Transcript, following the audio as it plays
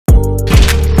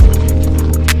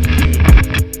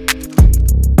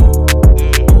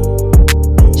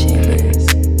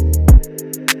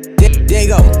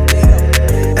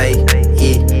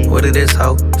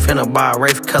Finna buy a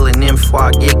Wraith color them before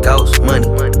I get ghost. Money,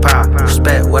 power,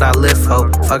 respect what I live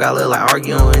for. Fuck, I look like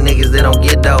arguing with niggas that don't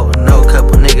get dough. Know a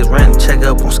couple niggas ran to check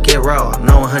up on Skid Row. I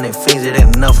know 100 fiends, it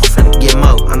ain't enough, I'm finna get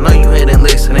more. I know you hitting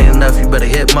licks, it ain't enough, you better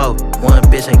hit more. One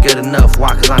bitch ain't good enough,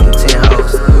 why? Cause I need 10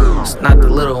 hoes. It's not the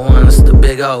little one, it's the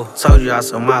big O. Told you I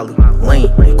saw Molly, Lean,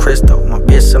 and Crystal. My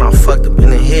bitch said I'm fucked up in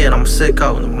the head, I'm a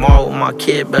sicko. In the mall with my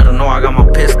kid, better know I got my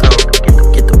pistol.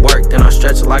 Get to work, then I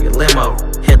stretch it like a limo.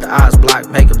 Hit the eyes block,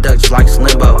 make him duck just like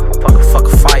Slimbo. Fuck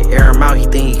a fight, air him out, he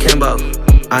think he Kimbo.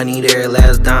 I need every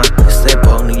last dime, it's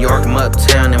simple. New York, I'm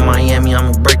uptown. In Miami,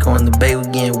 I'm a breaker. In the Bay, we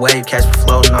getting wave. Catch me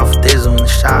floating off a thizzle. In the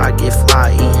shot, I get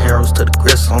fly. Eating heroes to the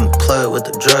gristle. On the plug with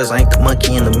the drugs, I ain't the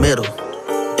monkey in the middle.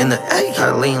 In the A,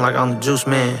 I lean like I'm the juice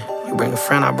man. You bring a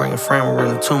friend, I bring a friend, we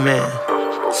bring a two man.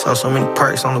 So many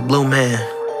perks on the blue man.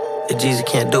 If Jeezy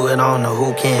can't do it, I don't know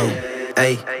who can.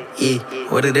 Ay, yeah,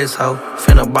 what it is, ho?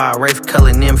 Finna buy a Wraith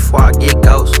color them before I get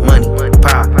ghost. Money,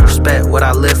 power, respect what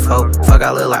I live for. Fuck,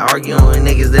 I look like arguing with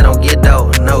niggas that don't get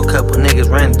dough. I know a couple niggas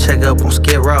ran to check up on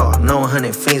Skid Row. I know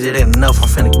 100 fiends, it ain't enough, I'm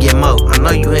finna get more. I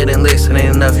know you hitting licks, it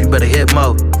ain't enough, you better hit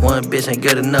more. One bitch ain't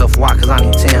good enough, why? Cause I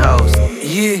need 10 hoes.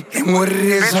 Yeah, and what it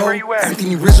is, ho?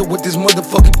 Anthony Rizzo with this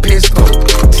motherfucking pistol.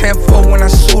 10-4 when I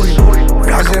shoot it.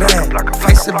 Roger that.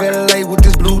 Face of LA with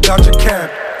this blue Dodger cap.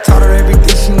 Taught her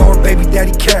everything she know her baby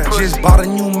daddy cat. Just bought a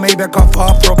new Maybach off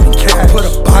of broken cat. Put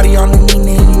a body on the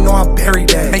knee and you know I buried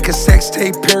that. Make a sex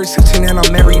tape, Paris Hilton, and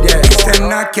I married that. It's that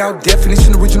knockout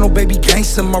definition, original baby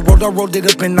gangster. I rolled it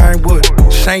up in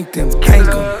 9-wood. Shanked him,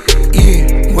 canked him.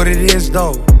 Yeah, what it is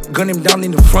though. Gun him down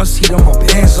in the front seat on my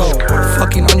Benzo.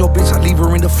 Fucking on your bitch, I leave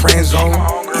her in the friend zone.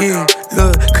 Yeah,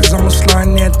 look, cause I'ma slide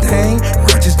in that thing.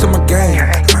 Righteous to my game.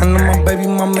 I know my baby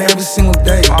mama every single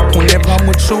day. Whenever I'm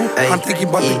with you, I'm thinking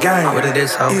about the game. What it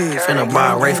is, ho? Finna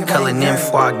buy a Wraith color them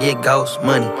before I get ghost.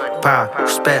 Money, power,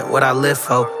 respect what I live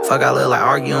for. Fuck, I look like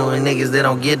arguing with niggas that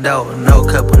don't get dough. I know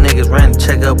a couple niggas ran to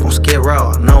check up on Skid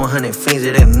Row. I know 100 fiends,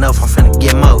 it ain't enough, I'm finna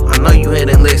get more. I know you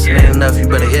hitting licks, it ain't enough, you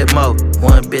better hit more.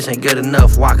 One bitch ain't good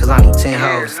enough, why? Cause I need 10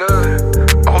 hoes.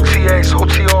 OTX,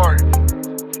 OTR.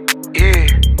 Yeah,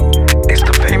 it's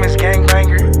the famous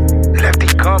gangbanger. Lefty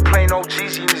Gunplay,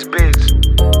 OhGeesy in this bitch.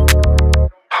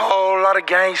 Whole lot of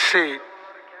gang shit.